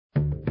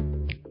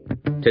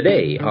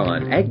Today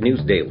on Ag News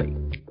Daily.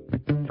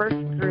 First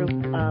group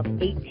of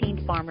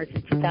 18 farmers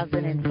in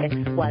 2006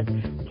 was,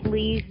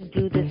 please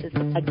do this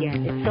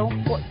again. It's so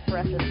important for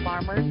us as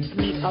farmers to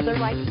meet other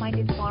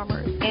like-minded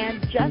farmers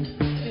and just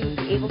to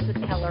be able to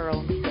tell our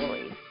own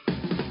stories.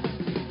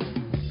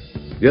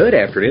 Good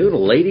afternoon,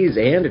 ladies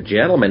and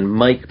gentlemen.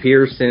 Mike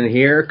Pearson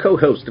here,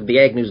 co-host of the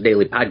Ag News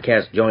Daily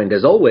podcast, joined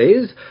as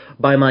always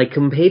by my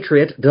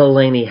compatriot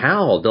Delaney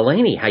Howell.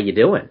 Delaney, how you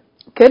doing?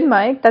 Good,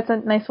 Mike. That's a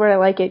nice word. I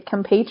like it.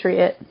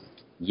 Compatriot.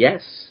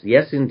 Yes,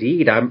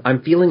 indeed.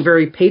 I'm feeling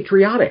very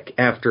patriotic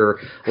after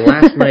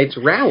last night's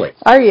rally.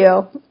 Are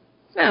you?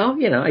 Well,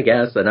 I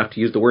guess enough to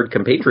use the word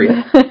compatriot.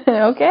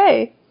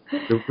 Okay.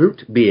 The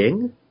root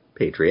being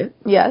patriot.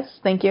 Yes,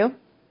 thank you.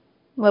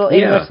 Little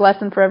English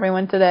lesson for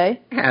everyone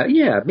today.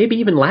 Yeah, maybe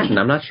even Latin.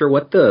 I'm not sure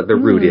what the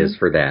root is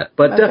for that.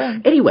 But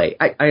anyway,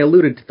 I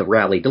alluded to the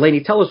rally.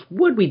 Delaney, tell us,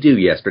 what did we do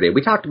yesterday?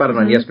 We talked about it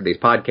on yesterday's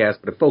podcast,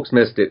 but if folks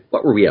missed it,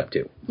 what were we up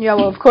to? Yeah,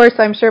 well, of course,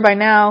 I'm sure by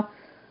now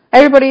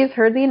everybody's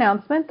heard the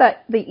announcement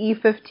that the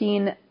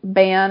E15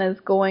 ban is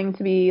going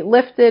to be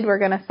lifted. We're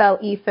going to sell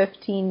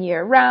E15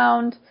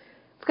 year-round.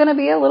 It's going to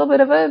be a little bit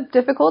of a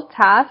difficult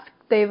task.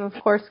 They've, of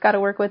course, got to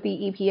work with the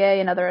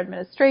EPA and other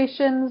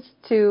administrations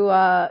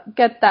to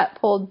get that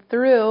pulled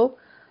through.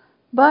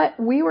 But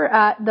we were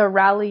at the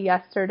rally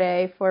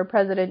yesterday for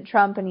President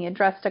Trump, and he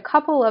addressed a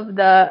couple of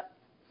the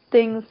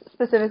things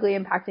specifically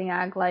impacting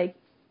ag, like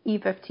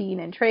E15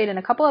 and trade and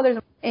a couple others.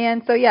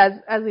 And so,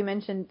 as we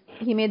mentioned,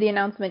 he made the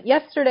announcement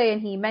yesterday,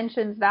 and he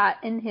mentions that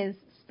in his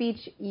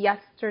speech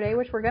yesterday,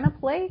 which we're going to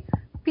play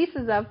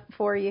pieces of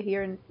for you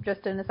here in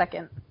a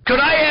second. Could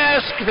I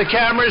ask the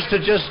cameras to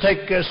just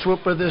take a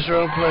swoop of this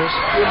room, please?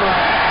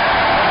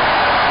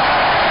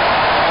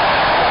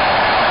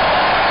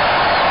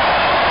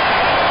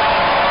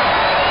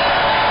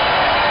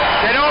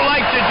 They don't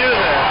like to do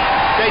that.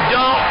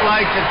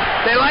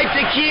 They like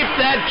to keep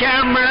that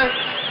camera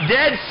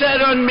dead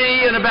set on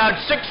me and about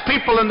 6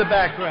 people in the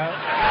background,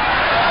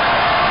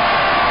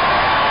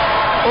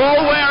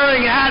 all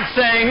wearing hats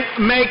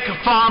saying, "Make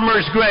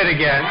farmers great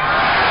again."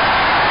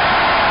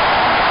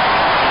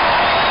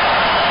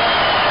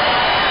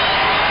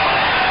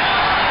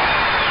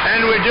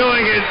 And we're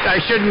doing it,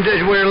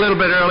 we're a little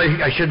bit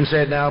early, I shouldn't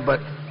say it now, but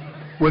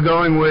we're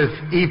going with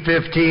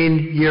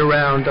E15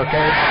 year-round,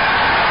 okay?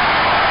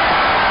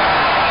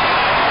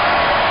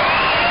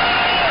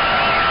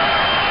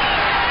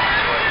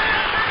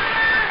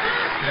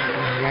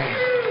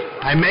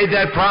 I made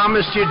that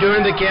promise to you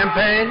during the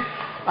campaign.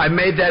 I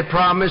made that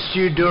promise to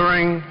you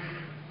during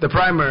the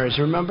primaries,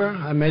 remember?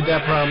 I made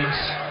that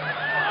promise.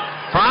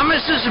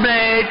 Promises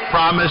made,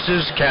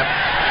 promises kept.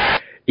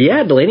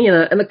 Yeah, Delaney,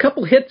 and a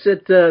couple hits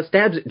at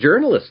stabs at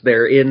journalists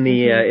there in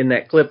the in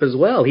that clip as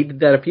well. He did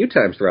that a few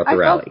times throughout the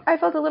rally. I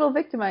felt a little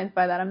victimized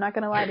by that. I'm not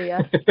going to lie to you.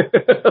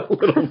 A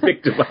little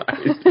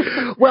victimized.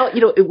 Well,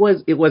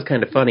 it was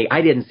kind of funny.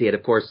 I didn't see it,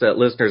 of course,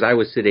 listeners. I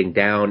was sitting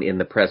down in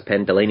the press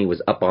pen. Delaney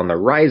was up on the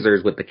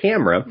risers with the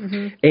camera,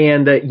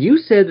 and you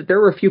said that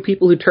there were a few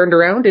people who turned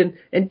around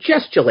and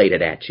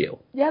gesticulated at you.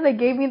 Yeah, they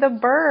gave me the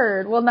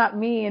bird. Well, not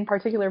me in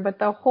particular, but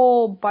the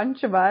whole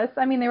bunch of us.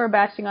 I mean, they were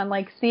bashing on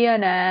like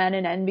CNN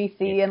and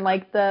NBC and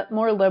like the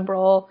more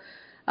liberal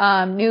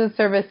news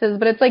services.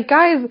 But it's like,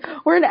 guys,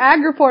 we're an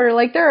ag reporter.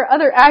 Like, there are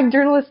other ag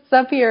journalists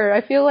up here.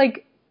 I feel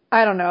like,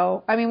 I don't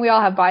know. I mean, we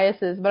all have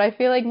biases, but I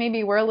feel like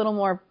maybe we're a little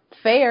more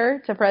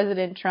fair to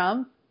President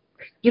Trump.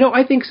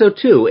 I think so,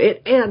 too.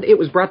 It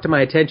was brought to my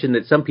attention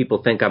that some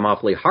people think I'm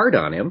awfully hard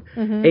on him.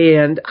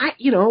 And, I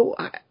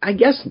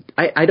guess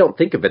I don't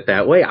think of it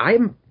that way.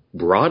 I'm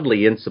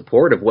broadly in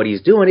support of what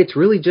he's doing. It's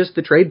really just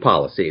the trade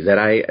policy that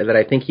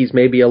I think he's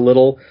maybe a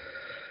little...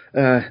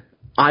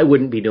 I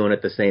wouldn't be doing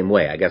it the same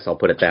way. I guess I'll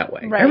put it that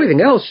way. Right.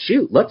 Everything else,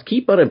 let's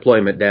keep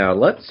unemployment down.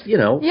 Let's,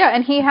 Yeah,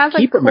 and he has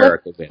keep a clip.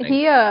 America winning.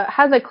 He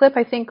has a clip,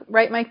 I think,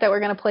 right, Mike, that we're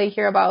going to play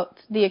here about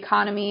the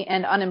economy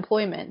and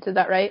unemployment. Is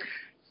that right?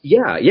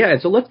 Yeah.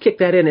 And so let's kick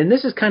that in. And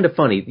this is kind of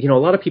funny. A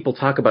lot of people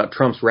talk about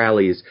Trump's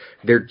rallies.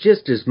 They're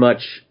just as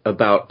much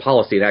about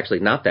policy and actually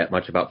not that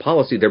much about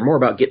policy. They're more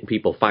about getting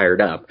people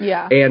fired up.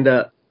 Yeah. And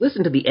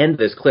listen to the end of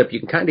this clip. You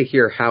can kind of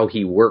hear how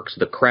he works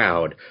the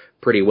crowd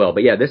pretty well.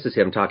 But yeah, this is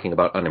him talking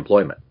about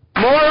unemployment.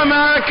 More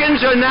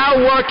Americans are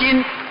now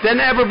working than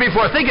ever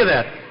before. Think of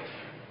that.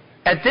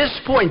 At this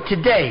point,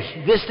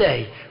 this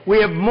day,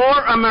 we have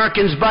more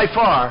Americans by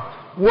far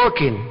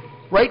working,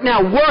 right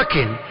now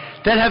working,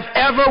 than have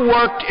ever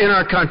worked in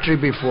our country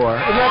before.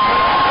 That's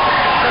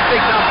a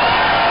big number.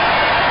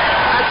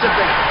 That's a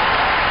big number.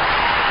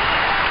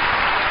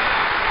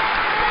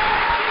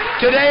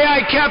 Today I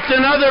kept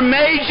another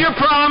major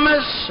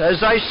promise,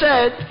 as I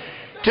said,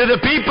 to the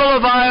people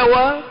of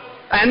Iowa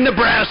and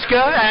Nebraska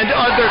and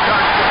other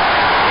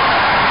countries.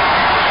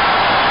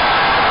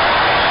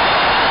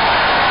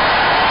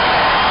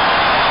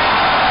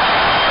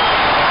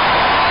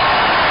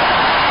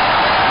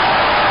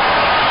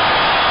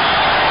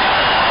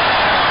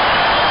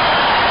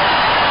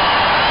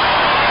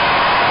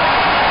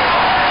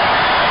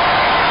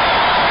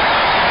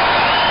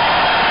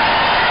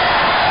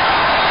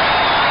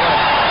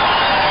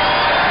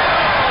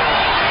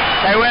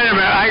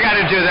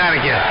 do that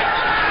again.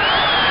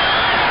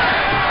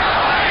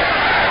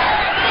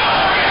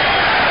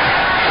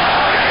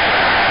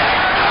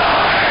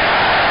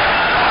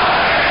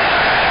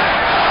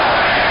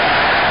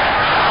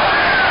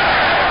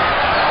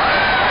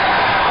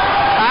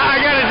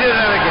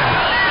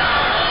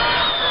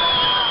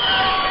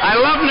 I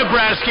love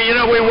Nebraska. You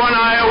know, we won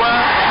Iowa.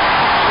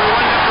 We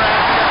won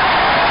Nebraska.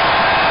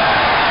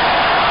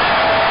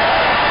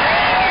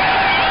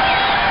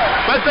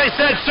 But they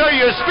said, sir,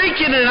 you're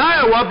speaking in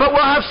Iowa, but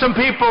we'll have some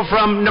people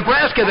from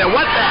Nebraska there.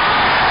 What the?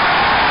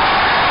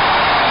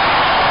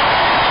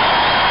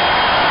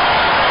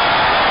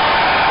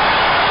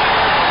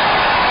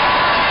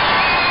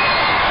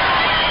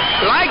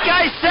 Like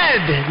I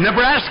said,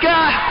 Nebraska.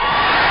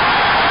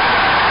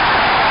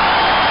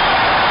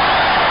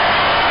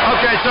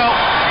 Okay, so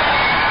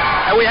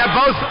and we have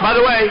both, by the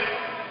way,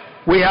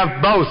 we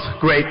have both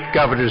great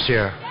governors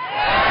here.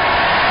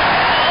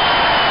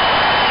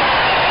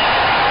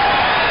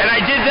 And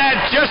I did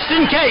that just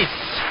in case.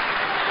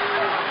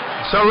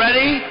 So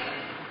ready?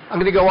 I'm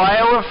going to go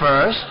Iowa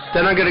first,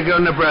 then I'm going to go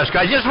Nebraska.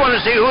 I just want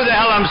to see who the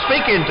hell I'm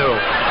speaking to.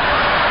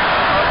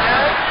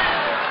 Okay?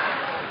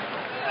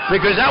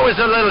 Because that was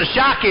a little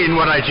shocking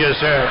what I just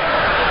heard.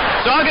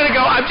 So I'm going to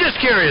go, I'm just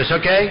curious,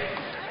 okay?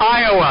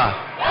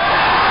 Iowa.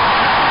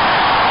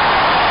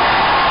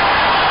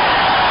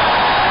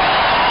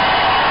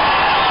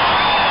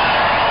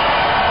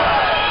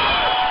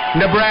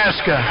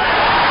 Nebraska.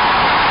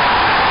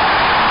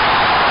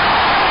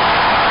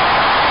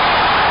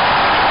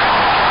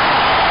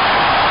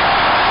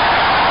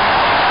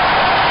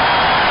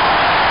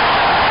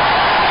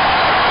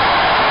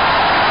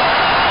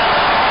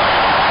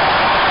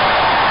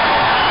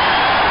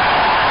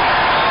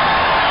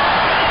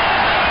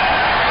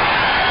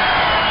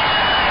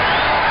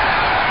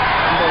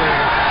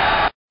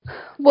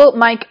 Well,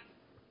 Mike,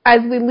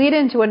 as we lead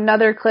into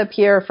another clip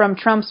here from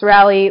Trump's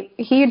rally,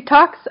 he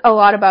talked a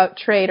lot about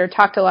trade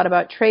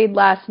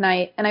last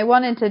night, and I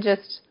wanted to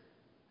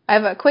I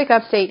have a quick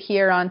update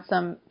here on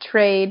some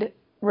trade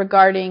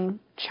regarding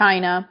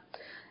China.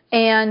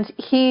 And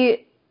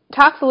he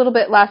talks a little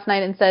bit last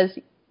night and says,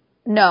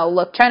 no,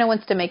 look, China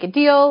wants to make a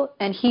deal,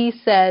 and he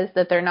says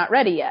that they're not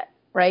ready yet,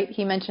 right?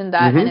 He mentioned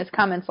that in his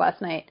comments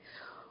last night.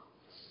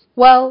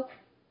 Well,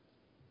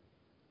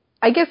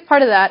 I guess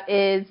part of that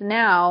is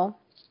now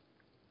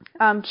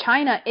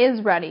China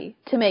is ready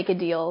to make a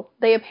deal.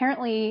 They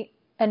apparently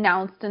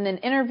announced in an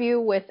interview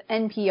with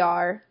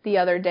NPR the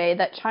other day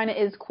that China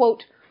is,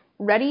 quote,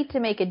 ready to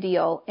make a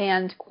deal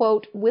and,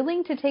 quote,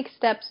 willing to take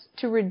steps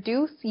to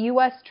reduce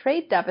U.S.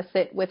 trade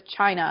deficit with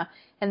China.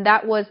 And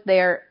that was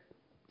their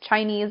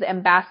Chinese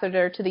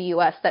ambassador to the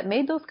U.S. that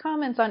made those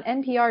comments on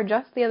NPR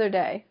just the other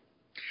day.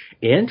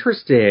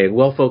 Interesting.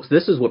 Well, folks,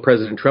 this is what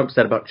President Trump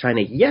said about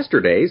China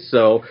yesterday,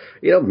 so,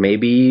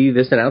 maybe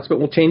this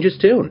announcement will change his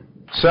tune.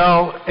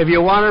 So, if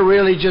you want to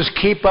really just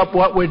keep up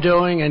what we're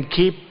doing and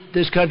keep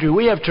this country,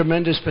 we have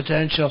tremendous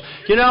potential.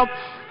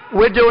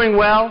 We're doing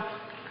well,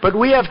 but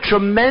we have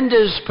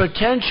tremendous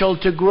potential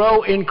to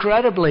grow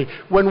incredibly.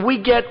 When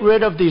we get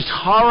rid of these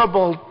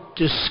horrible,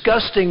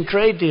 disgusting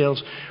trade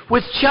deals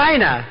with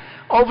China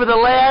over the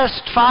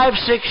last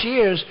 5-6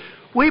 years,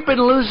 we've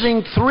been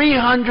losing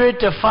 $300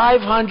 to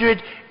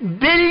 $500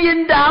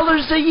 billion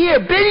a year.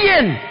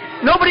 Billion!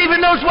 Nobody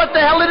even knows what the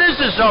hell it is.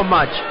 There's so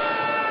much.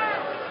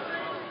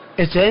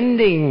 It's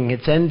ending.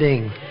 It's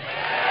ending.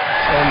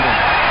 It's ending.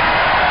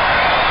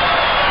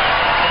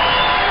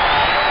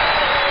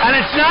 And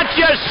it's not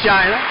just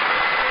China.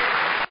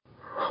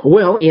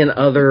 Well, in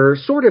other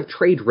sort of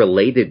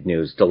trade-related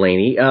news,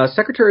 Delaney,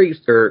 Secretary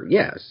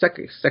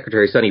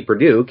Sonny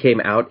Perdue came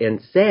out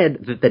and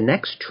said that the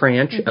next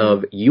tranche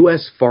of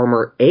U.S.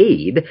 farmer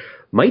aid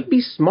might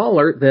be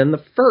smaller than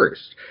the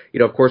first.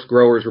 Of course,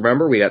 growers,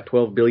 remember, we got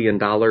 $12 billion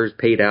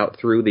paid out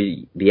through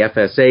the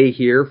FSA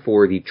here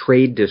for the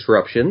trade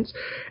disruptions.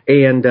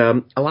 And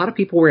a lot of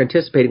people were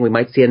anticipating we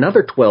might see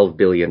another $12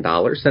 billion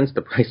since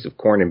the price of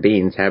corn and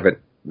beans haven't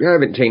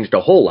changed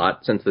a whole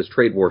lot since this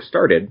trade war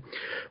started.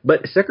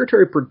 But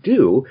Secretary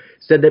Perdue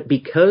said that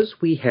because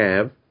we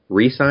have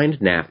re-signed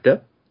NAFTA,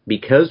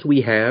 because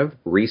we have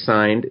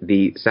re-signed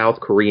the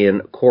South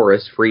Korean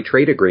KORUS free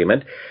trade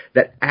agreement,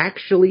 that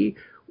actually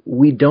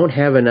we don't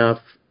have enough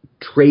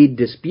trade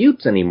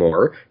disputes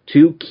anymore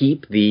to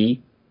keep the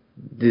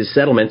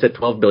settlements at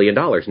 $12 billion.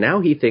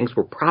 Now he thinks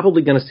we're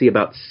probably going to see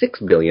about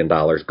 $6 billion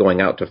going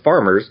out to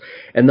farmers,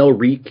 and they'll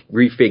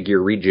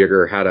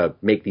rejigger how to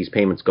make these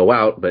payments go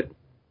out. But,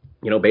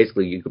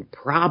 basically you can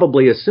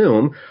probably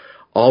assume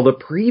all the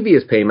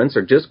previous payments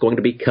are just going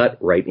to be cut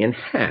right in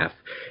half.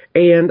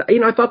 And,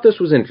 I thought this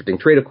was interesting.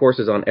 Trade, of course,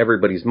 is on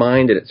everybody's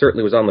mind, and it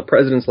certainly was on the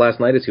president's last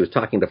night as he was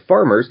talking to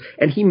farmers,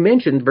 and he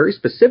mentioned very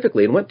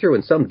specifically and went through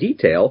in some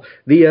detail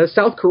the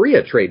South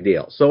Korea trade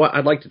deal. So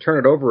I'd like to turn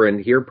it over and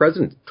hear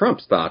President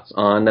Trump's thoughts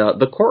on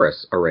the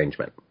KORUS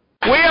arrangement.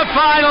 We have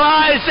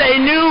finalized a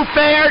new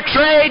fair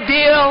trade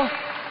deal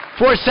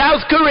for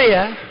South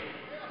Korea.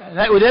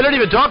 They don't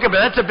even talk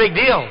about it. That's a big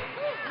deal.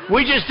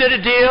 We just did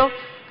a deal.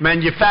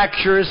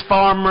 Manufacturers,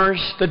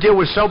 farmers, the deal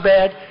was so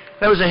bad.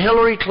 That was a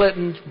Hillary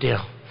Clinton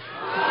deal.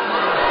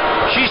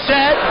 She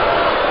said,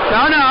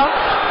 no,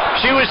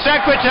 she was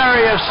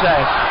Secretary of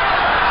State.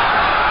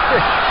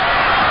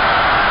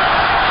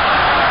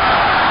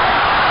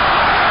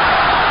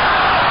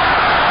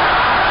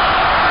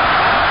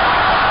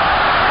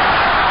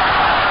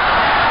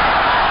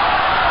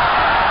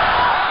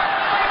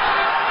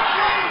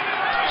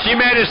 She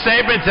made a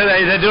statement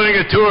today. They're doing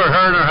a tour,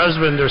 her and her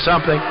husband or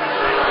something.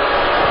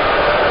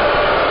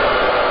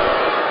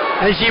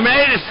 And she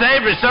made a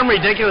statement, some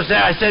ridiculous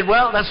thing. I said,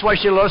 well, that's why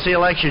she lost the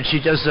election.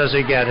 She just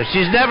doesn't get it.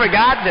 She's never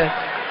gotten it.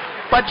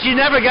 But she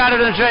never got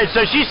it on trade.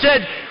 So she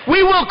said,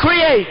 we will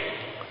create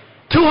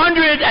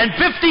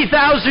 250,000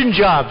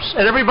 jobs.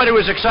 And everybody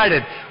was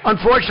excited.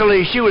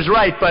 Unfortunately, she was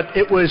right, but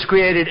it was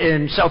created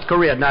in South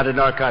Korea, not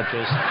in our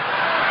countries.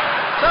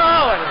 So,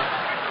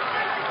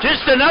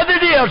 just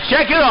another deal.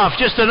 Check it off.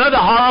 Just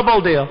another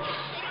horrible deal.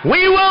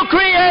 We will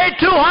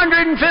create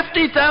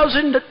 250,000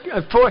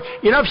 for,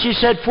 if she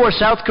said for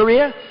South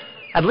Korea,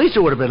 at least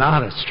it would have been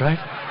honest,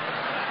 right?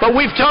 But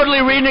we've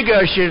totally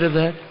renegotiated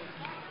that.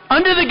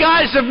 Under the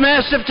guise of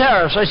massive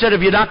tariffs. I said,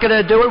 if you're not going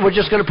to do it, we're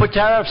just going to put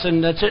tariffs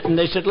and that's it. And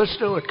they said, let's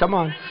do it. Come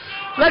on.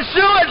 Let's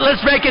do it. Let's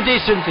make a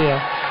decent deal.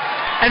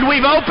 And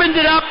we've opened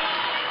it up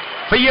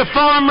for your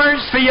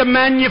farmers, for your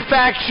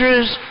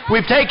manufacturers.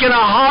 We've taken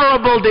a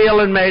horrible deal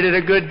and made it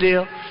a good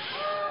deal.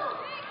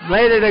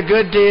 Made it a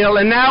good deal.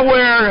 And now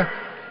we're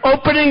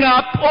opening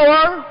up,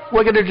 or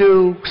we're going to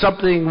do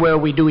something where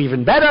we do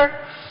even better.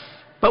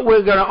 But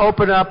we're going to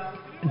open up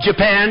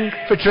Japan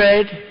for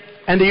trade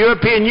and the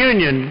European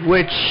Union,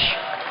 which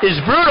is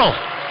brutal.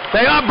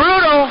 They are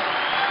brutal.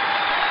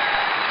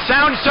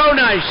 Sounds so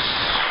nice.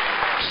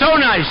 So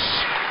nice.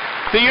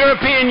 The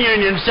European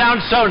Union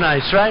sounds so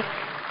nice, right?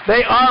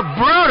 They are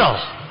brutal.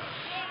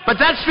 But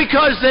that's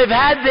because they've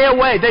had their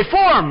way. They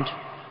formed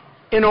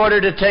in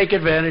order to take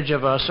advantage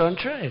of us on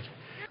trade.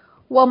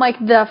 Well, Mike,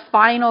 the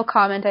final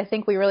comment I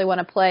think we really want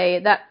to play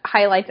that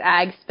highlights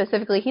ag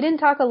specifically. He didn't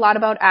talk a lot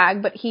about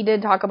ag, but he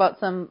did talk about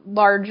some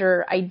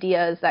larger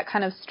ideas that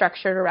kind of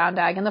structured around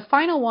ag. And the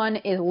final one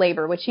is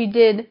labor, which he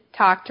did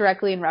talk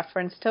directly in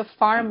reference to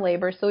farm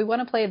labor. So we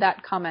want to play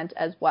that comment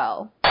as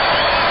well.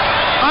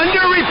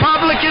 Under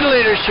Republican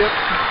leadership,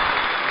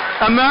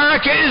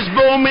 America is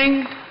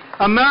booming,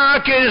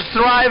 America is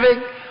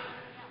thriving,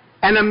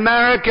 and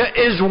America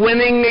is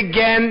winning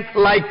again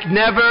like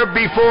never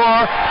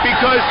before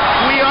because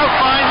we are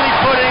finally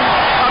putting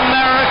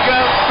America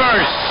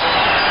first.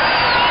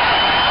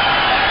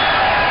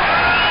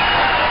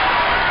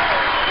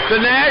 The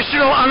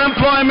national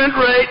unemployment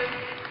rate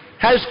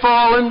has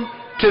fallen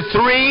to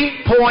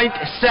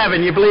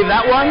 3.7. You believe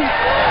that one?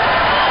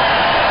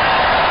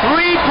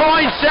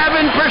 3.7%,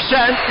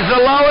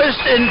 the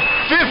lowest in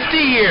 50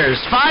 years.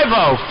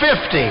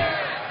 50.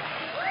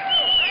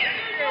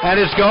 And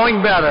it's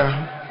going better.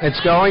 It's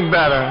going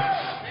better.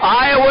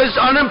 Iowa's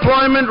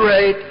unemployment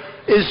rate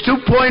is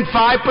 2.5%,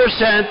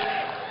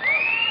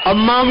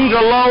 among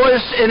the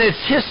lowest in its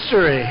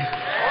history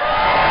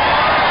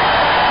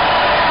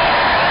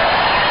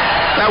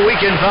that we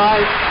can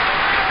find.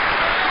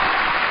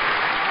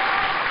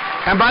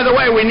 And by the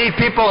way, we need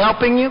people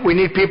helping you. We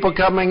need people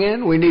coming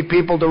in. We need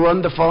people to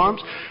run the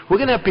farms. We're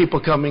going to have people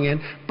coming in,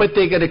 but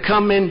they're going to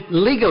come in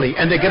legally,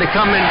 and they're going to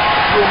come in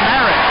through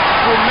merit.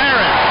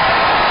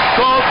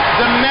 Called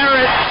the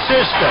merit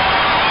system.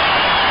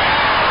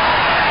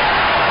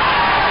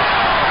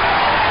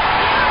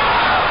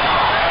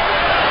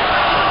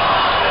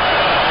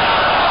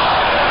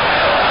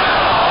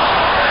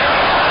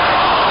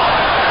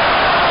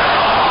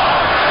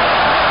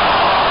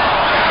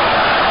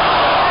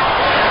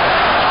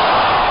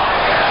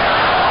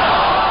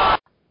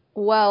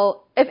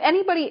 Well, if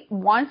anybody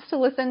wants to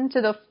listen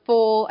to the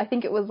full, I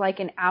think it was like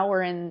an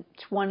hour and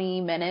 20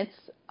 minutes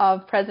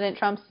of President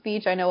Trump's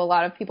speech. I know a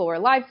lot of people were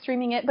live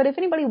streaming it, but if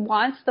anybody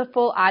wants the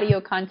full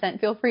audio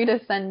content, feel free to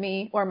send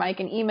me or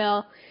Mike an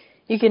email.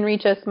 You can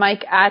reach us,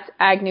 Mike at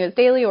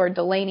AgNewsDaily or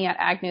Delaney at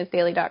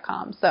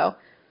AgNewsDaily.com. So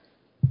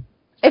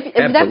if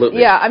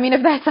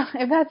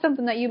that's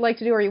something that you'd like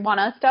to do or you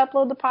want us to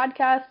upload the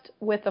podcast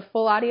with the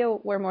full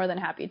audio, we're more than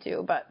happy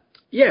to. But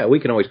yeah, we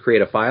can always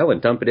create a file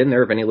and dump it in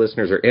there if any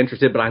listeners are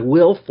interested, but I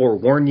will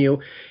forewarn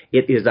you,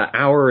 it is an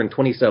hour and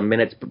 20-some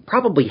minutes, but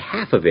probably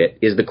half of it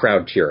is the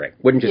crowd cheering.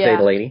 Wouldn't you say,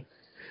 Delaney?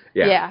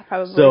 Yeah,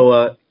 probably.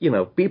 So,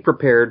 be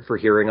prepared for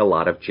hearing a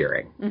lot of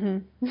cheering.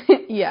 Mm-hmm.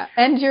 Yeah,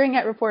 and cheering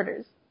at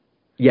reporters.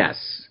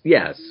 Yes.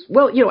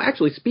 Well,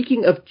 actually,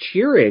 speaking of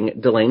cheering,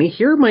 Delaney,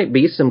 here might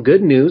be some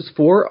good news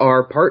for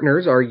our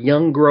partners, our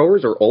young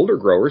growers or older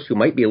growers who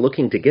might be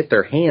looking to get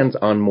their hands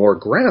on more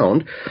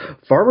ground.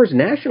 Farmers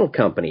National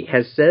Company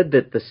has said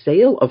that the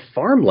sale of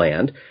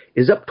farmland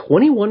is up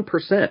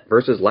 21%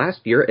 versus last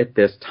year at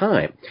this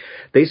time.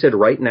 They said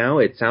right now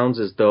it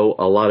sounds as though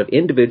a lot of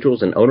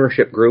individuals and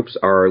ownership groups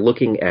are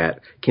looking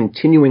at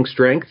continuing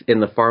strength in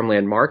the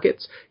farmland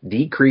markets,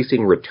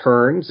 decreasing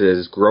returns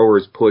as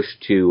growers push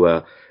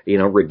to,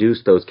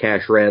 reduce those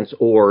cash rents,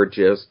 or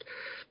just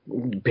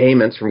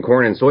payments from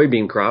corn and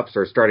soybean crops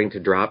are starting to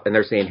drop. And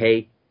they're saying,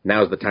 hey,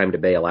 now's the time to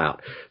bail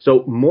out.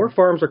 So more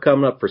farms are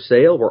coming up for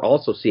sale. We're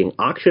also seeing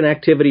auction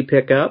activity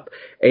pick up,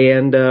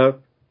 and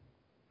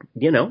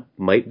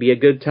might be a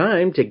good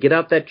time to get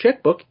out that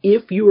checkbook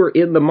if you are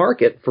in the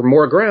market for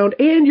more ground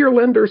and your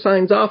lender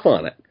signs off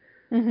on it.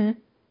 Mm-hmm.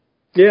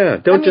 Yeah,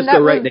 don't just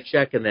go writing a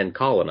check and then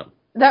calling them.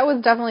 That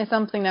was definitely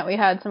something that we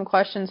had some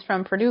questions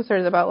from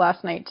producers about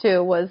last night,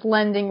 too, was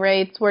lending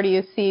rates. Where do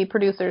you see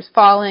producers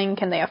falling?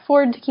 Can they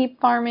afford to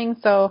keep farming?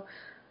 So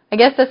I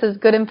guess this is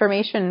good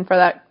information for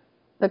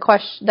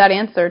that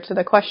answer to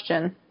the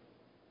question.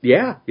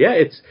 Yeah,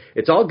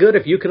 it's all good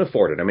if you can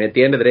afford it. I mean, at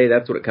the end of the day,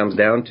 that's what it comes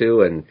down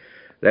to, and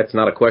that's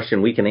not a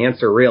question we can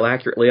answer real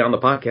accurately on the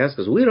podcast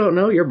because we don't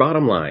know your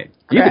bottom line.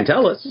 Correct. You can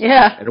tell us.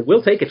 Yeah. And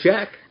we'll take a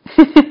check.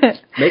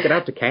 Make it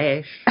out to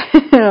cash.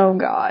 Oh,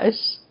 gosh.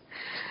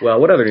 Well,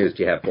 what other news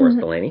do you have for us,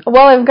 Delaney?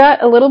 Well, I've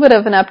got a little bit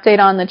of an update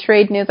on the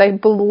trade news. I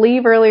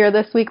believe earlier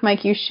this week,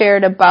 Mike, you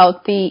shared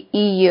about the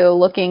EU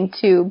looking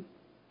to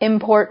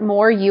import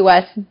more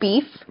U.S.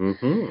 beef.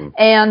 Mm-hmm.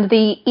 And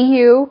the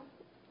EU,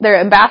 their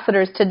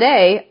ambassadors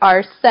today,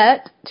 are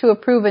set to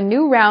approve a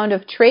new round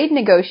of trade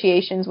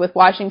negotiations with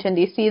Washington,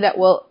 D.C. that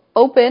will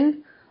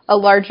open a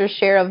larger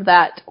share of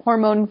that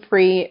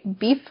hormone-free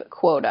beef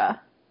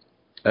quota.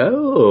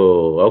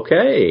 Oh,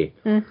 okay.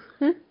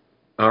 Mm-hmm.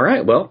 All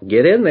right, well,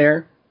 get in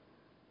there.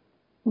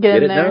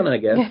 Get it done, I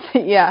guess.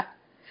 Yeah.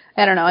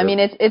 I don't know. I mean,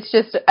 it's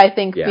just, I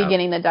think,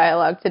 beginning the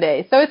dialogue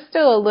today. So it's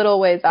still a little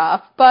ways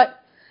off.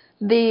 But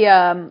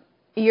the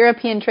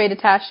European trade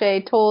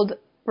attaché told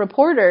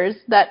reporters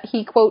that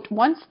he, quote,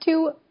 wants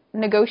to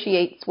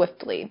negotiate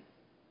swiftly.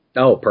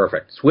 Oh,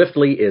 perfect.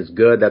 Swiftly is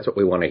good. That's what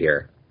we want to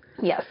hear.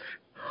 Yes.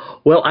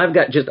 Well, I've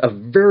got just a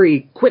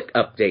very quick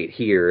update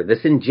here. The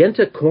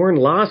Syngenta corn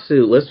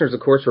lawsuit. Listeners, of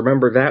course,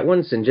 remember that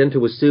one. Syngenta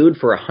was sued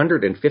for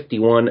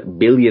 $151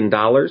 billion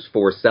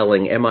for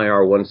selling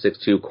MIR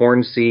 162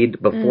 corn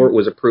seed before it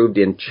was approved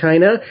in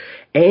China.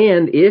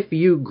 And if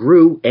you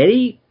grew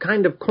any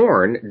kind of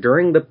corn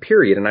during the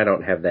period, and I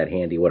don't have that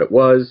handy what it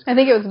was. I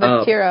think it was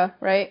Viterra,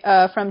 right?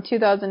 From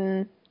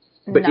 2009.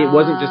 But it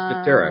wasn't just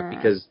Viterra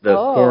because the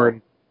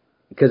corn,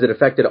 because it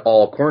affected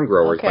all corn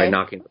growers by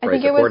knocking the price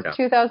of corn down. I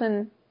think it was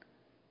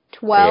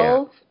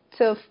 2012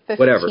 to 15.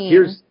 Whatever.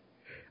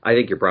 I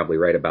think you're probably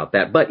right about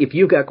that. But if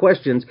you've got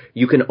questions,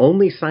 you can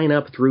only sign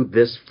up through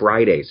this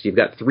Friday. So you've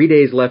got 3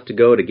 days left to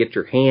go to get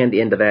your hand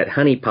into that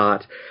honey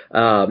pot.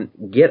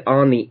 Get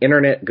on the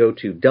internet, go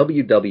to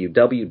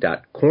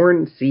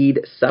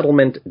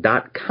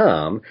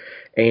www.cornseedsettlement.com.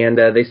 And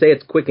they say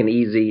it's quick and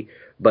easy,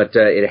 but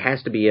it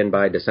has to be in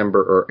by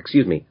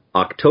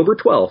October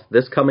 12th,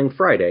 this coming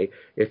Friday,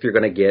 if you're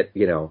going to get,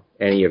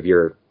 any of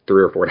your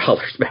 $3 or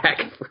 $4 back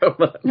from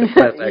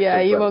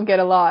yeah, you won't get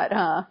a lot,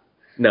 huh?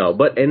 No,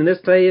 but in this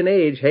day and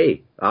age,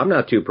 hey, I'm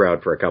not too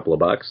proud for a couple of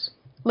bucks.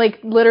 Like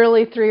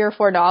literally $3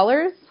 or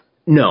 $4?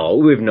 No,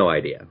 we have no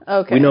idea.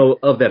 Okay. We know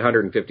of that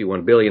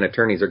 $151 billion,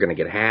 attorneys are going to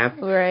get half.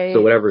 Right.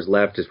 So whatever's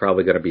left is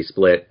probably going to be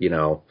split,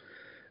 $75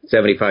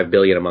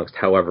 billion amongst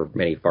however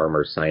many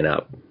farmers sign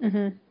up.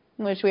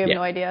 Mm-hmm. Which we have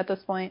no idea at this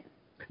point.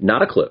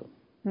 Not a clue.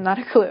 Not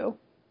a clue.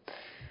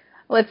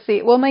 Let's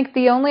see. Well, Mike,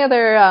 the only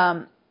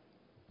other,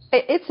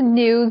 it's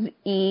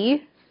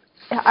News-E.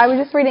 I was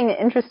just reading an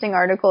interesting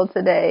article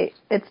today.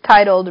 It's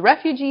titled,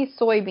 Refugee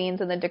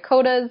Soybeans in the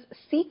Dakotas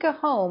Seek a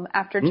Home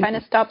After China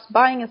Stops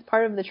Buying as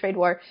Part of the Trade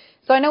War.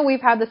 So I know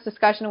we've had this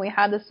discussion, and we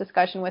had this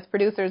discussion with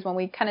producers when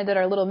we kind of did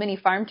our little mini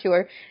farm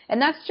tour,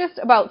 and that's just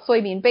about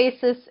soybean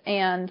basis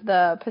and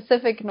the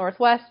Pacific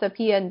Northwest, the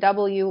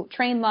PNW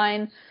train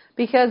line,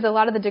 because a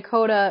lot of the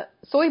Dakota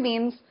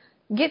soybeans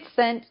get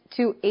sent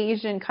to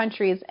Asian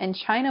countries, and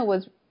China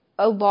was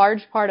a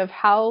large part of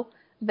how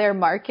their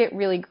market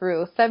really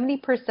grew.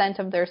 70%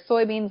 of their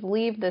soybeans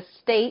leave the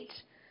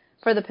state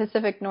for the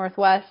Pacific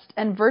Northwest,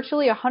 and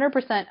virtually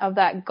 100% of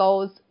that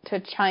goes to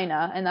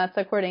China, and that's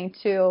according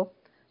to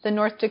the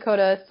North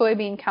Dakota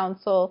Soybean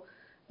Council,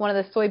 one of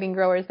the soybean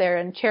growers there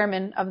and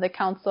chairman of the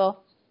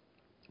council.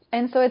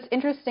 And so it's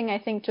interesting, I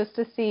think, just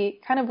to see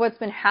kind of what's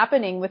been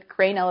happening with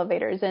grain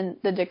elevators, and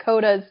the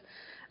Dakota's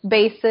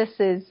basis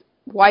is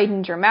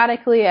widened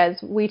dramatically, as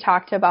we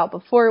talked about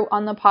before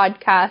on the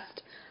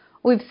podcast.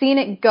 We've seen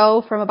it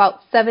go from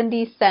about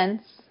 70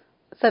 cents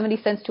to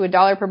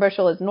 $1 per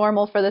bushel is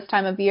normal for this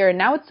time of year, and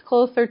now it's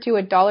closer to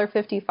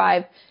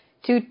 $1.55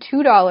 to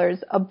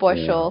 $2 a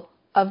bushel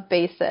of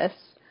basis.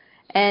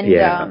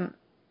 And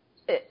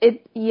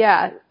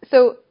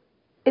so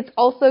it's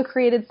also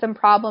created some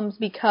problems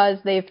because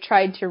they've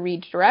tried to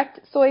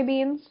redirect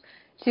soybeans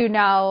to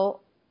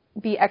now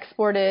be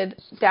exported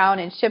down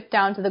and shipped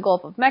down to the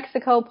Gulf of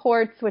Mexico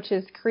ports, which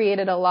has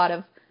created a lot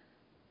of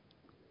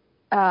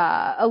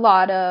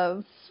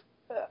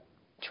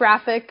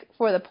traffic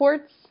for the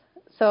ports.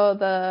 So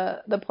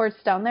the ports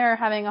down there are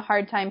having a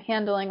hard time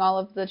handling all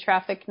of the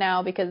traffic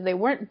now because they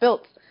weren't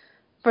built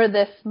for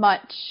this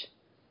much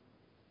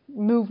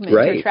movement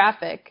or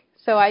traffic.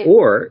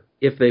 Or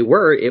if they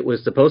were, it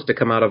was supposed to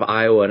come out of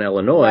Iowa and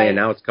Illinois, and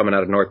now it's coming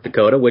out of North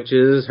Dakota, which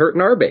is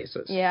hurting our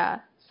bases.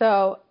 Yeah.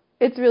 So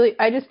It's really,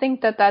 I just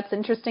think that that's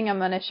interesting. I'm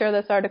going to share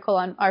this article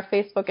on our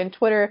Facebook and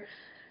Twitter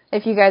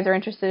if you guys are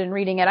interested in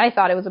reading it. I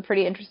thought it was a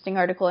pretty interesting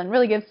article and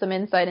really gives some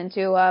insight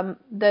into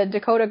the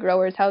Dakota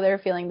growers, how they're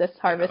feeling this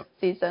harvest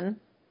season.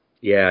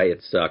 Yeah,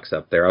 it sucks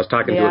up there. I was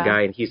talking to a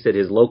guy, and he said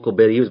his local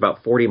bid, he was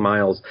about 40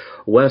 miles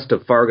west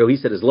of Fargo. He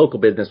said his local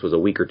bid, this was a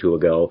week or two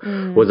ago,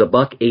 was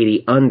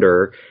 $1.80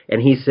 under,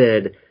 and he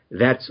said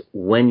that's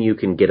when you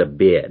can get a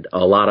bid. A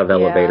lot of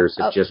elevators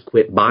have just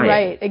quit buying.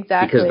 Right,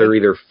 exactly. Because they're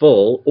either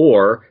full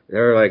or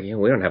they're like,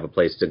 we don't have a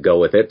place to go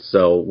with it,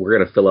 so we're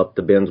going to fill up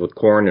the bins with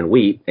corn and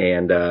wheat,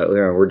 and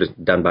we're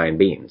just done buying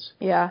beans.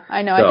 Yeah,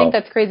 I know. So, I think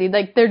that's crazy.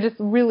 Like, they're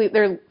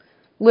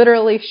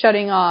literally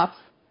shutting off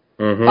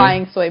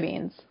buying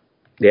soybeans.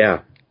 Yeah.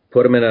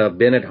 Put them in a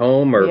bin at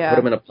home or put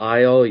them in a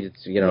pile.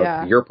 It's,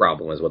 your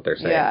problem is what they're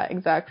saying. Yeah,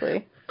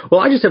 exactly.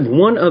 Well, I just have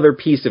one other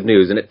piece of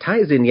news, and it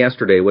ties in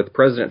yesterday with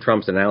President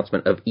Trump's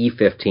announcement of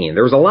E15.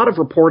 There was a lot of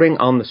reporting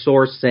on the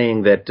source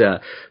saying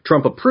that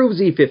Trump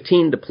approves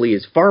E15 to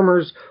please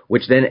farmers,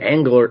 which then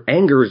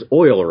angers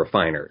oil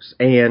refiners.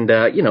 And,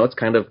 it's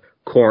kind of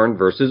corn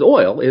versus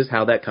oil is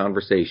how that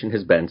conversation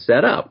has been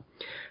set up.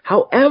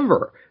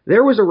 However,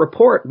 there was a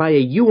report by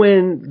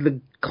the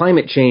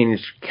Climate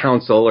Change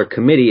Council or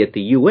Committee at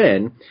the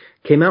UN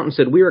came out and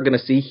said we are going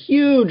to see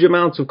huge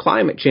amounts of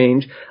climate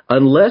change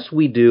unless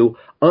we do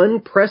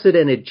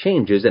unprecedented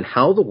changes in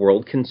how the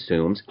world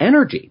consumes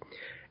energy.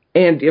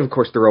 And, of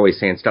course, they're always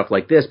saying stuff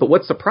like this, but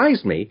what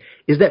surprised me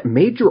is that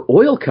major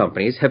oil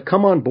companies have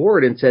come on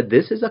board and said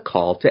this is a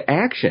call to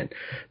action.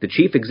 The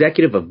chief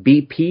executive of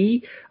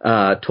BP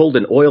told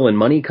an Oil and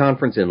Money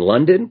conference in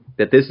London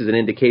that this is an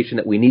indication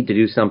that we need to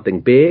do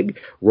something big.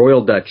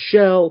 Royal Dutch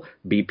Shell,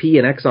 BP,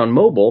 and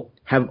ExxonMobil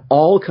have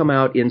all come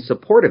out in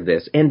support of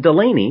this. And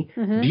Delaney,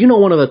 do you know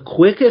one of the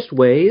quickest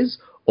ways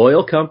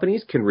oil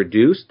companies can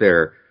reduce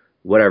their,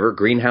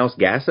 greenhouse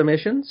gas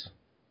emissions?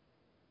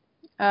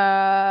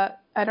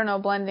 I don't know,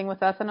 blending with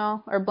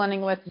ethanol or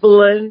blending with...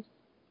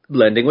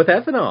 Blending with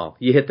ethanol.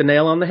 You hit the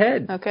nail on the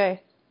head.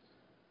 Okay.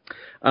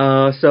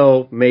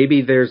 So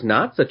maybe there's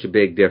not such a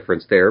big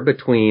difference there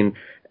between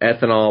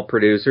ethanol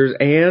producers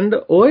and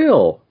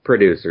oil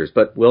producers,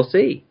 but we'll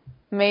see.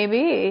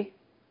 Maybe.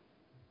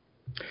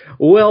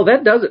 Well,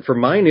 that does it for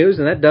my news,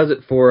 and that does it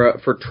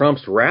for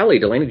Trump's rally.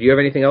 Delaney, do you have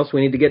anything else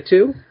we need to get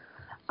to?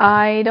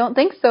 I don't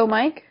think so,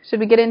 Mike.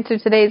 Should we get into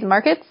today's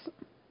markets?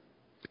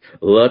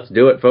 Let's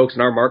do it, folks.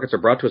 And our markets are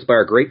brought to us by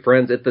our great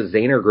friends at the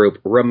Zaner Group.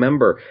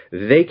 Remember,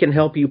 they can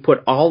help you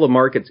put all the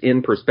markets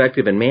in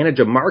perspective and manage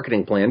a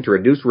marketing plan to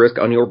reduce risk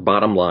on your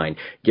bottom line.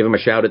 Give them a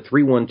shout at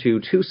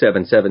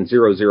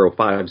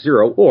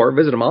 312-277-0050 or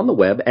visit them on the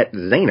web at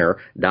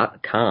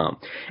Zaner.com.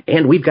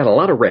 And we've got a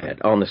lot of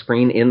red on the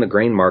screen in the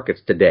grain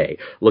markets today.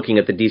 Looking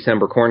at the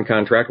December corn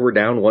contract, we're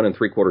down 1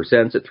 3/4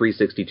 cents at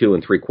 362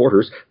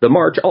 3/4. The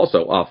March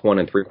also off 1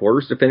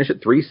 3/4 to finish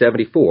at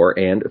 374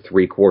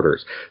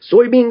 3/4.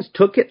 Soybeans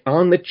took it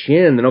on the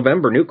chin. The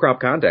November new crop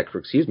contract,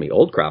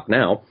 old crop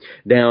now,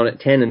 down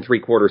 10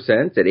 3/4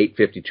 cents at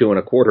 852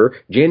 1/4.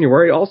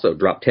 January also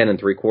dropped 10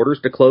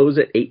 3/4 to close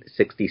at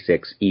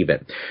 866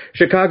 even.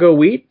 Chicago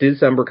wheat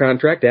December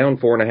contract down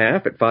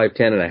 4.5 at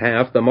 510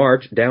 1/2. The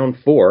March down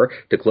 4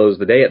 to close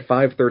the day at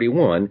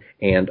 531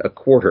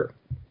 1/4.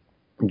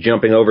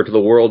 Jumping over to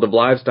the world of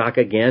livestock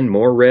again,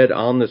 more red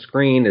on the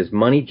screen as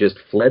money just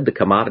fled the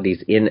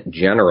commodities in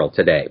general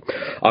today.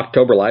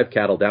 October live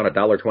cattle down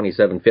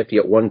 $1.2750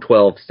 at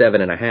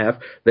 112.7 1/2.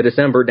 The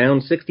December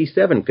down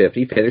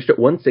 67.50, finished at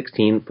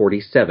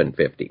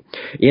 116.4750.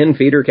 In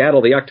feeder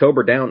cattle, the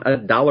October down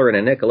 $1 and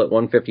a nickel at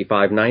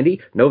 155.90.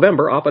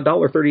 November off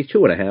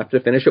 $1.32 1/2 to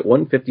finish at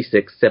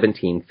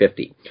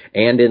 156.1750.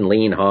 And in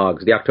lean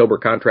hogs, the October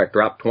contract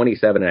dropped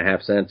 27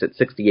 1/2 cents at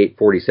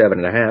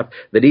 68.47 1/2.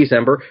 The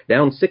December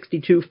down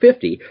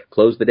 62.50,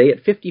 closed the day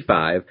at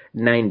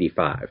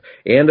 55.95.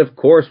 And of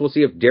course, we'll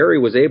see if dairy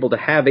was able to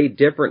have a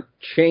different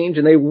change,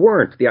 and they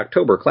weren't. The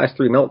October Class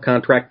 3 milk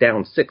contract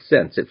down 6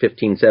 cents at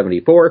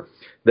 15.74.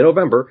 The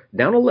November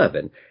down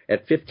 11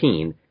 at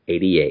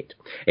 15.88.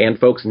 And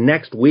folks,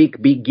 next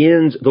week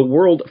begins the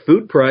World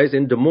Food Prize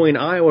in Des Moines,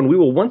 Iowa, and we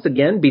will once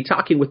again be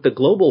talking with the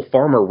Global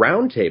Farmer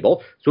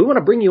Roundtable. So we want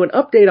to bring you an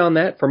update on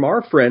that from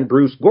our friend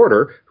Bruce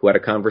Gorder, who had a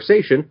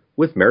conversation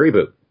with Mary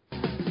Boot.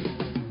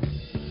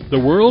 The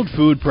World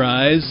Food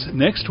Prize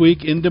next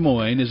week in Des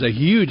Moines is a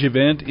huge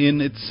event in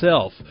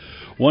itself.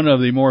 One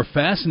of the more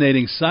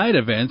fascinating side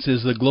events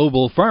is the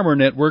Global Farmer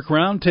Network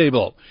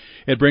Roundtable.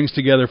 It brings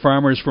together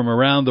farmers from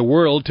around the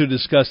world to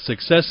discuss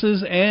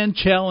successes and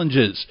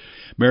challenges.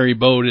 Mary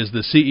Boat is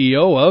the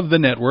CEO of the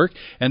network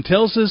and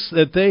tells us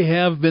that they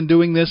have been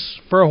doing this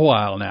for a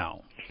while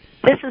now.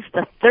 This is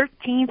the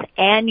 13th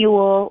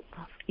annual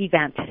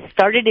event.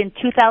 Started in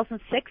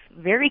 2006,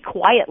 very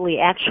quietly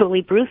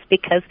actually, Bruce,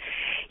 because,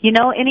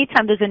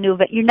 anytime there's a new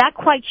event, you're not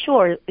quite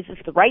sure, is this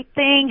the right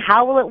thing?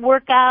 How will it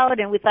work out?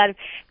 And we thought if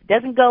it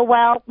doesn't go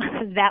well,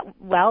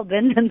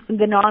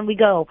 then on we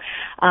go.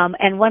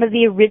 And one of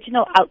the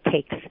original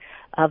outtakes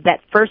of that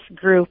first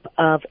group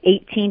of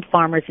 18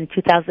 farmers in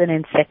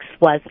 2006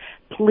 was,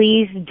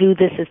 please do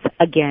this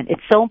again.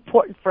 It's so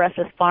important for us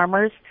as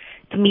farmers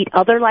to meet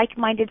other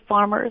like-minded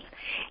farmers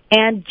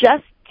and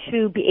just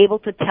to be able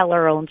to tell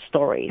our own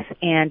stories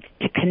and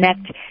to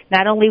connect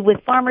not only with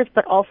farmers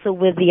but also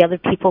with the other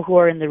people who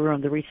are in the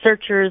room, the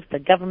researchers, the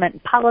government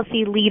and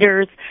policy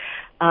leaders.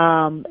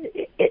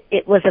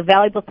 It was a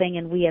valuable thing,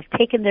 and we have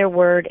taken their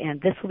word, and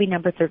this will be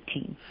number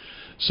 13.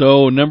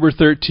 So number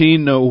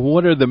 13,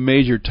 what are the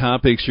major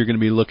topics you're going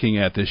to be looking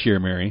at this year,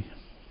 Mary?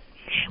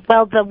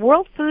 Well, the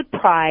World Food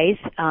Prize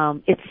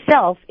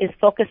itself is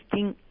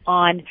focusing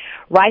on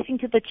rising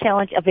to the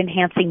challenge of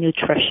enhancing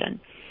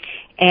nutrition.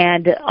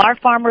 And our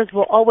farmers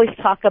will always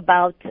talk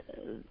about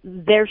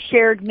their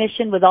shared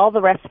mission with all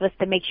the rest of us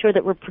to make sure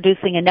that we're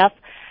producing enough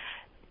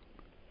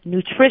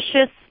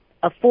nutritious,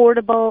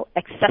 affordable,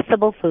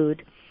 accessible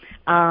food,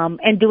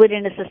 and do it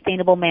in a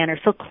sustainable manner.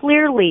 So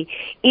clearly,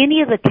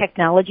 any of the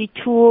technology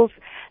tools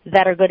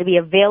that are going to be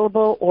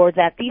available or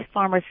that these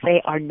farmers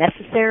say are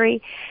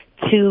necessary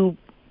to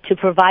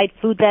provide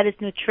food that is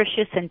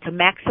nutritious and to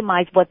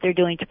maximize what they're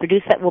doing to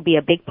produce that will be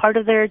a big part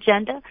of their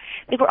agenda.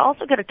 I think we're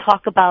also going to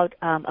talk about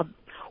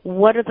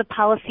what are the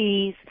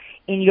policies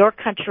in your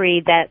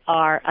country that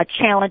are a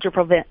challenge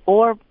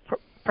or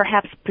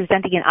perhaps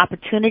presenting an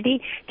opportunity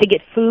to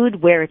get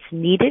food where it's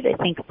needed. I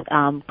think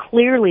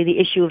clearly the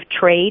issue of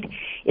trade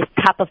is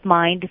top of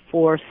mind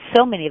for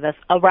so many of us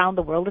around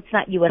the world. It's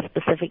not U.S.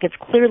 specific. It's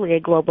clearly a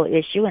global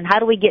issue. And how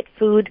do we get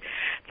food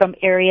from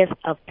areas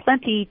of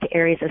plenty to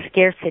areas of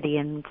scarcity,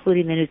 and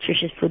including the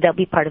nutritious food? That'll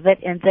be part of it.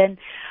 And then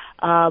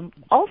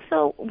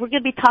also we're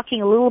going to be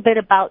talking a little bit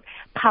about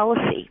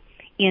policy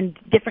in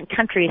different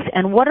countries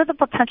and what are the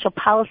potential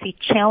policy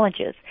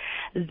challenges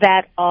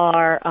that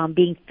are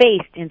being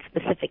faced in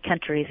specific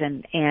countries,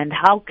 and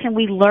how can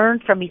we learn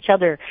from each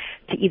other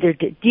to either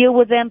deal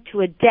with them, to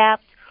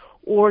adapt,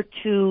 or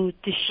to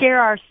share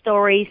our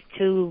stories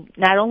to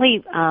not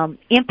only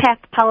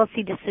impact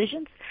policy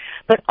decisions,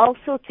 but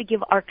also to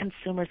give our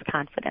consumers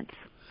confidence.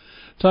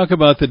 Talk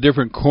about the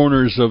different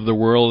corners of the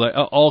world,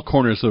 all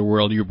corners of the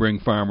world you bring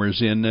farmers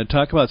in.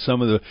 Talk about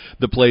some of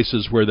the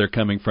places where they're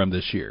coming from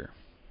this year.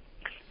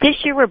 This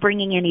year we're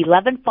bringing in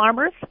 11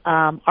 farmers,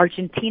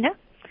 Argentina,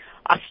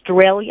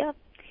 Australia,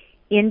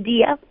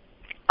 India,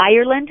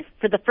 Ireland,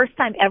 for the first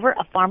time ever,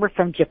 a farmer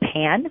from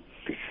Japan,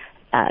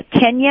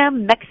 Kenya,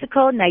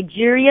 Mexico,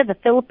 Nigeria, the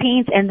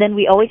Philippines, and then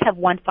we always have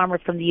one farmer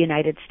from the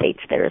United States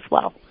there as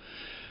well.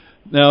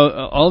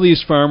 Now, all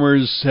these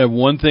farmers have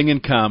one thing in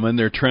common.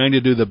 They're trying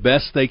to do the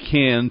best they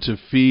can to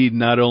feed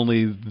not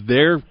only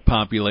their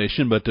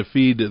population, but to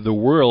feed the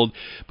world.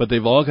 But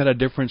they've all got a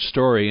different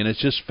story, and it's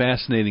just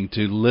fascinating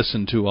to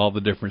listen to all the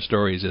different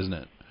stories, isn't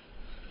it?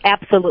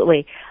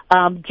 Absolutely.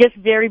 Just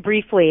very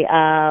briefly,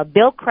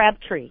 Bill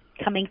Crabtree,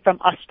 coming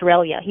from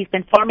Australia. He's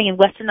been farming in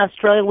Western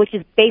Australia, which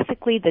is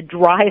basically the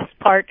driest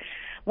part,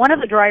 one of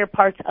the drier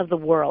parts of the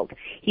world.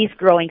 He's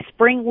growing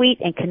spring wheat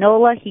and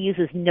canola. He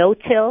uses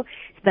no-till.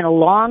 He's been a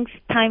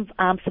long-time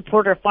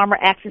supporter of farmer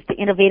access to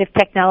innovative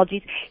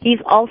technologies. He's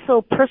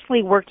also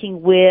personally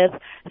working with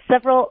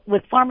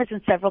farmers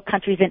in several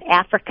countries in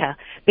Africa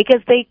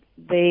because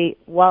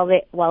while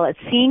it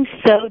seems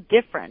so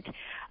different,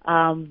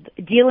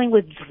 dealing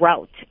with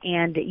drought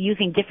and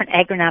using different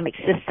agronomic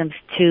systems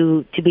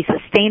to be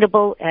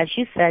sustainable, as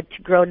you said,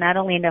 to grow not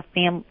only enough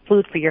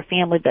food for your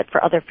family but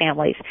for other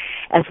families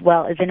as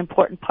well, is an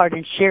important part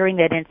in sharing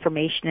that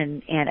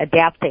information and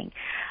adapting.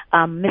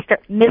 Miss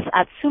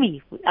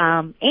Atsumi,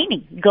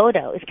 Amy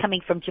Godo, is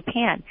coming from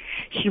Japan.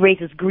 She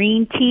raises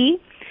green tea.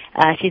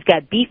 She's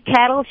got beef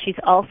cattle. She's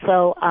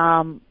also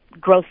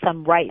grows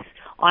some rice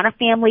on a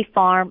family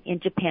farm in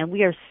Japan.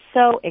 We are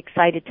so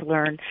excited to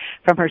learn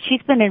from her.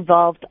 She's been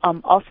involved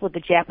also with the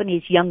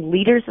Japanese Young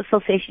Leaders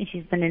Association.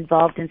 She's been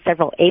involved in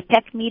several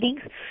APEC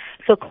meetings.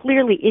 So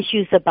clearly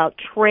issues about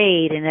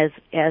trade, and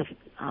as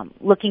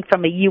looking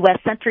from a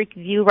U.S.-centric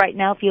view right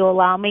now, if you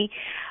allow me,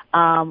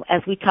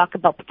 as we talk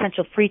about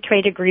potential free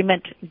trade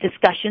agreement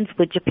discussions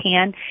with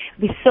Japan,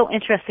 it'd be so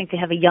interesting to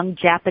have a young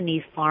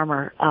Japanese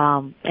farmer,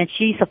 and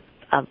she's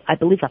I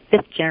believe a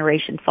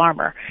fifth-generation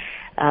farmer,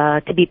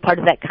 to be part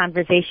of that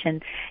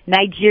conversation.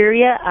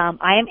 Nigeria,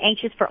 I am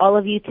anxious for all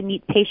of you to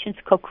meet Patience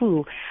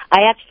Koku.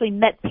 I actually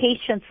met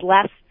Patience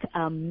last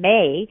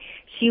May.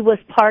 She was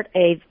part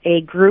of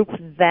a group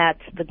that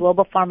the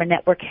Global Farmer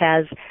Network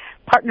has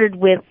partnered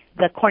with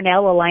the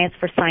Cornell Alliance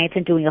for Science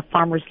in doing a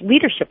farmer's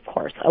leadership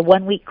course, a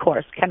one-week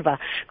course, kind of a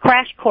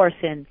crash course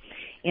in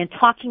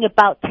talking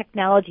about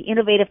technology,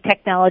 innovative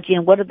technology,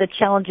 and what are the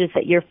challenges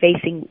that you're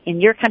facing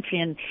in your country,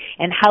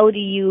 and how do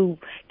you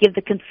give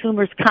the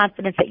consumers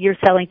confidence that you're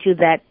selling to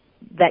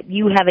that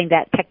you having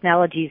that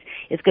technologies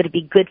is going to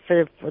be good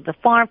for the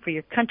farm, for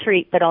your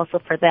country, but also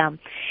for them.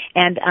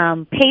 And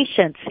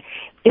Patience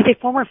is a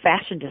former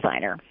fashion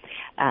designer.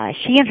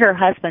 She and her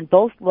husband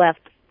both left.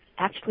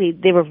 Actually,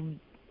 they were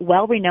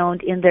well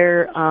renowned in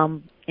their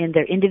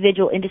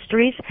individual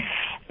industries,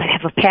 but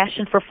have a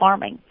passion for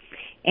farming.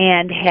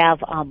 and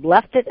have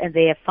left it, and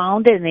they have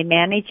found it, and they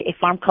manage a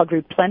farm called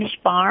Replenish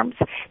Farms.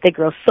 They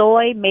grow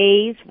soy,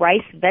 maize,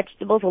 rice,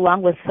 vegetables,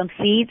 along with some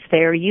seeds. They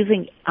are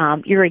using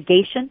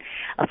irrigation,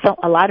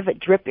 a lot of it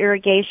drip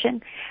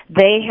irrigation.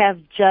 They have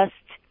just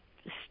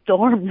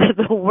stormed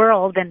the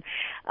world, and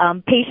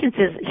Patience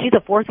she's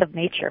a force of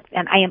nature,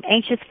 and I am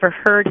anxious for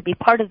her to be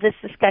part of this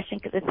discussion,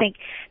 because I think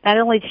not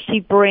only does she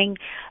bring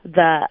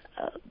the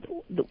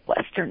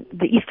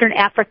Eastern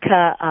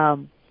Africa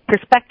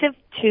perspective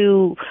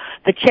to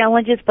the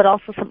challenges, but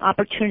also some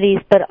opportunities,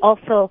 but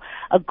also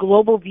a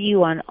global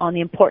view on the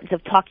importance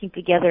of talking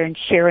together and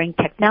sharing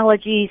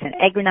technologies and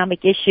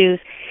agronomic issues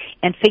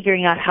and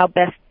figuring out how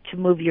best to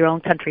move your own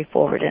country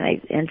forward.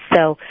 And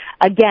so,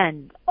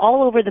 again,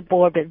 all over the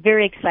board, but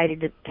very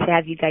excited to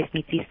have you guys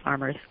meet these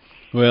farmers.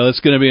 Well, it's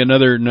going to be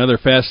another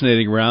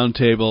fascinating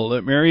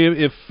roundtable.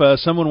 Mary, if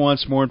someone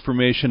wants more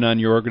information on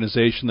your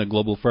organization, the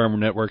Global Farmer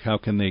Network, how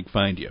can they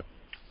find you?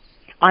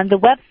 On the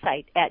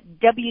website at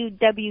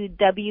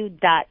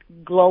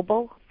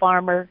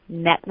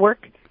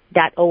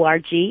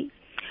www.globalfarmernetwork.org,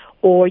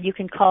 or you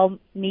can call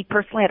me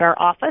personally at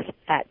our office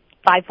at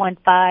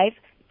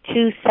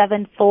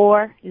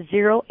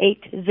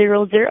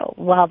 515-274-0800.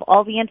 We'll have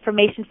all the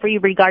information for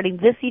you regarding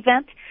this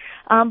event,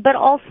 but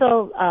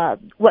also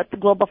what the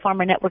Global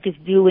Farmer Network is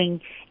doing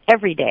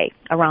every day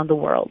around the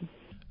world.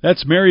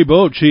 That's Mary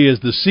Boat. She is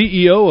the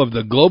CEO of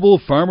the Global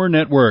Farmer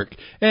Network.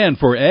 And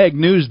for Ag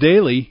News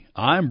Daily,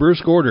 I'm Bruce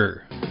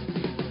Gorder.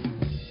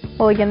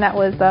 Well, again, that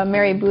was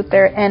Mary Booth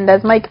there. And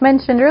as Mike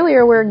mentioned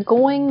earlier, we're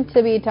going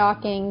to be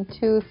talking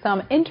to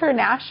some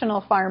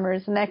international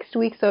farmers next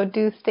week, so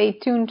do stay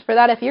tuned for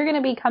that. If you're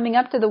going to be coming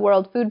up to the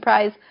World Food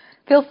Prize,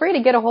 feel free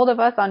to get a hold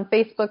of us on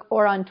Facebook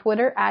or on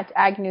Twitter at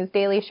Ag News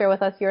Daily. Share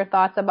with us your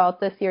thoughts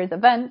about this year's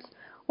event.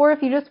 Or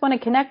if you just want to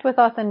connect with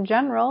us in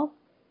general,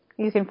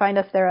 you can find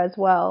us there as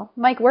well.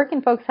 Mike, where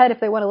can folks head if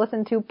they want to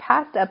listen to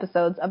past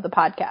episodes of the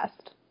podcast?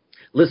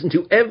 Listen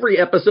to every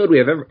episode we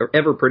have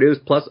ever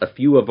produced, plus a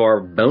few of our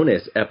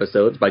bonus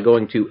episodes, by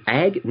going to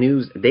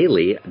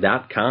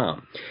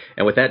agnewsdaily.com.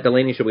 And with that,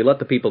 Delaney, should we let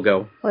the people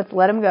go? Let's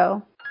let them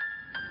go.